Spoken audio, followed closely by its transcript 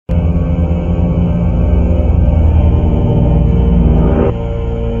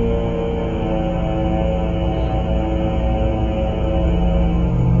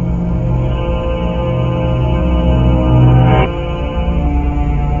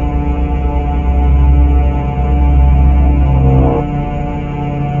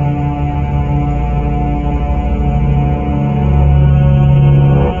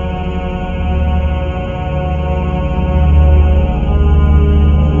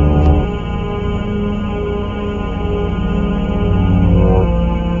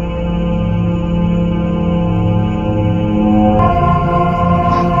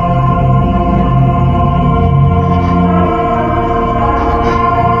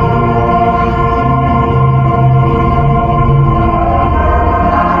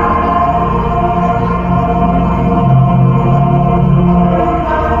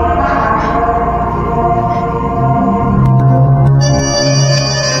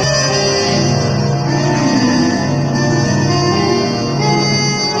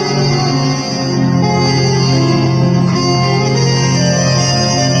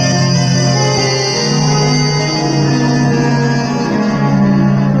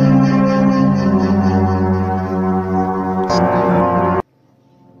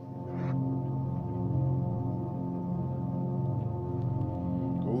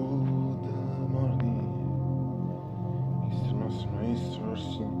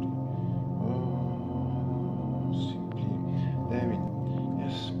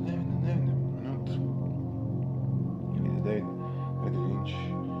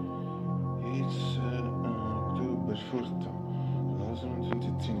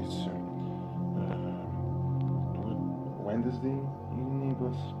think it's Wednesday evening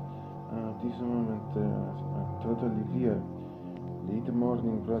was this moment totally clear. Late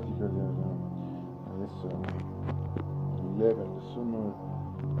morning practically adesso 11 the sun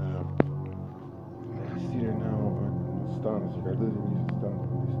still now stands guardate these stand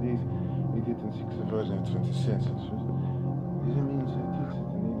these days it is 6 hours and 20 cents. This means it is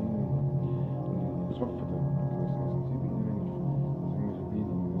soft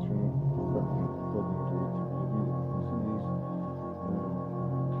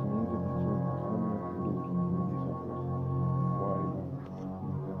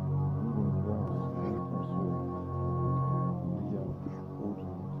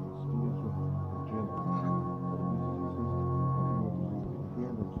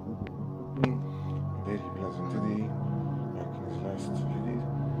very pleasant today, like in the last few days,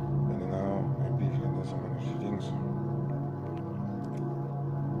 and now I believe that there's some other things.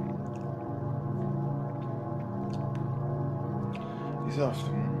 This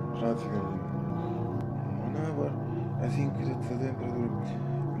afternoon, practically 1 hour, I think that the temperature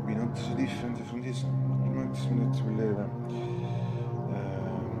will be not so different from this. Maximum that will have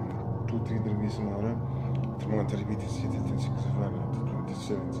 2-3 degrees more. At the moment I repeat it's 6 Fahrenheit,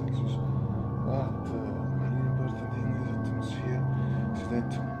 27 Celsius. But the really important thing is the atmosphere is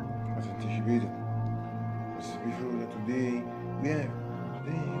that, as anticipated, as before, today we have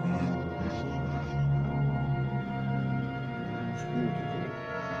it's beautiful.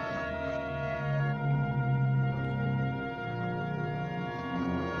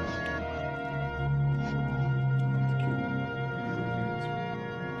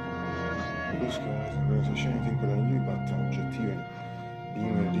 Blue skies and there's a shiny thing con la libertà oggettiva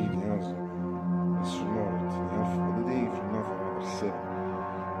being reading also sul moment in half of the day from now for 7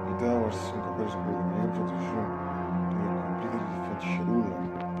 8 hours in comparison with the main production to a completely different schedule.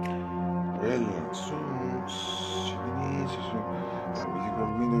 Well, so political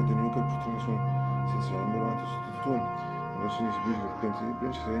window the new opportunity since I remember what to do non si disibile il pente di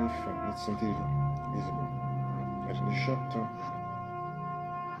Lynch se ne fa il sentire visible as the shot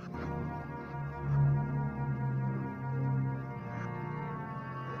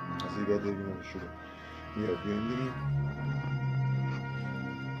as I vede di nuovo asciutto via quindi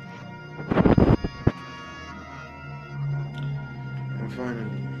and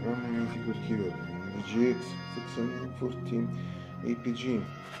finally from the mythical keyword GX 614 APG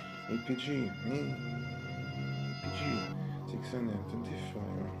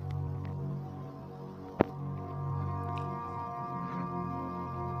 625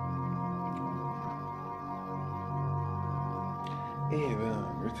 e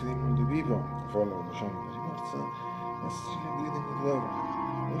questi di mondo vivo follow the channel di forza e stile guida in dove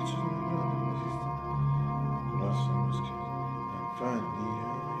oggi sono bravo come esiste grosso non scherzo and finally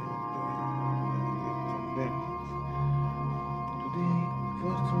today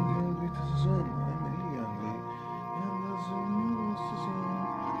fortunately with the sun I'm really hungry and there's a new season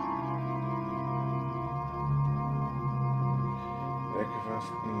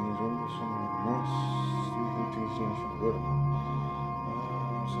breakfast is always one of the most difficult things in the world.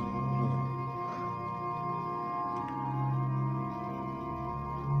 So,